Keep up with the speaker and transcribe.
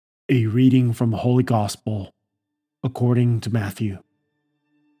A reading from the Holy Gospel according to Matthew.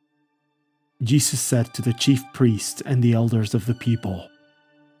 Jesus said to the chief priests and the elders of the people,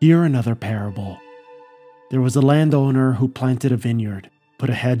 "Hear another parable. There was a landowner who planted a vineyard, put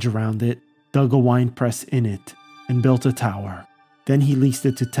a hedge around it, dug a winepress in it, and built a tower. Then he leased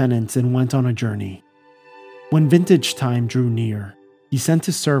it to tenants and went on a journey. When vintage time drew near, he sent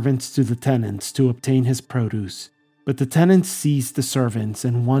his servants to the tenants to obtain his produce. But the tenants seized the servants,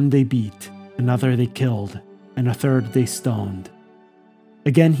 and one they beat, another they killed, and a third they stoned.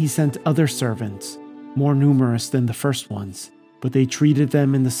 Again he sent other servants, more numerous than the first ones, but they treated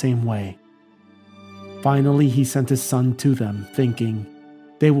them in the same way. Finally he sent his son to them, thinking,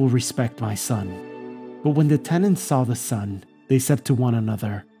 'They will respect my son.' But when the tenants saw the son, they said to one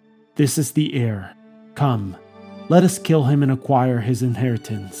another, 'This is the heir. Come, let us kill him and acquire his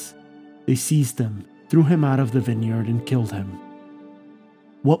inheritance.' They seized him, threw him out of the vineyard, and killed him.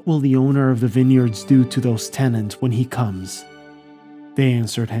 What will the owner of the vineyards do to those tenants when he comes?" They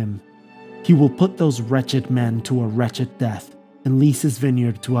answered him, "He will put those wretched men to a wretched death and lease his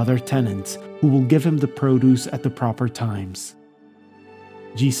vineyard to other tenants who will give him the produce at the proper times."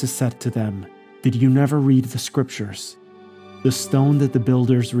 Jesus said to them, "Did you never read the scriptures? The stone that the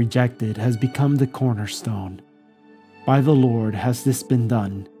builders rejected has become the cornerstone. By the Lord has this been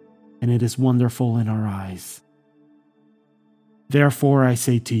done, and it is wonderful in our eyes. Therefore I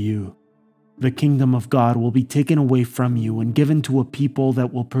say to you, the kingdom of God will be taken away from you and given to a people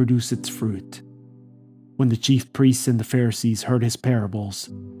that will produce its fruit." When the chief priests and the Pharisees heard his parables,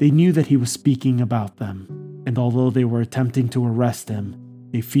 they knew that he was speaking about them, and although they were attempting to arrest him,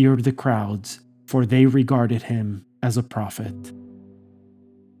 they feared the crowds, for they regarded him as a prophet.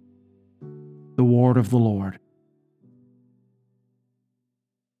 The word of the Lord.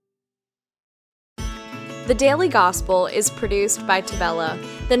 The Daily Gospel is produced by Tabella,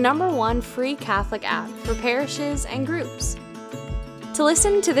 the #1 free Catholic app for parishes and groups. To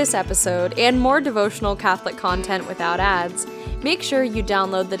listen to this episode and more devotional Catholic content without ads, make sure you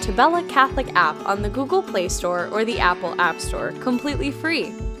download the Tabella Catholic app on the Google Play Store or the Apple App Store completely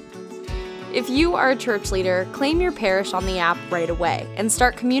free. If you are a church leader, claim your parish on the app right away and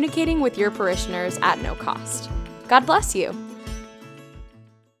start communicating with your parishioners at no cost. God bless you.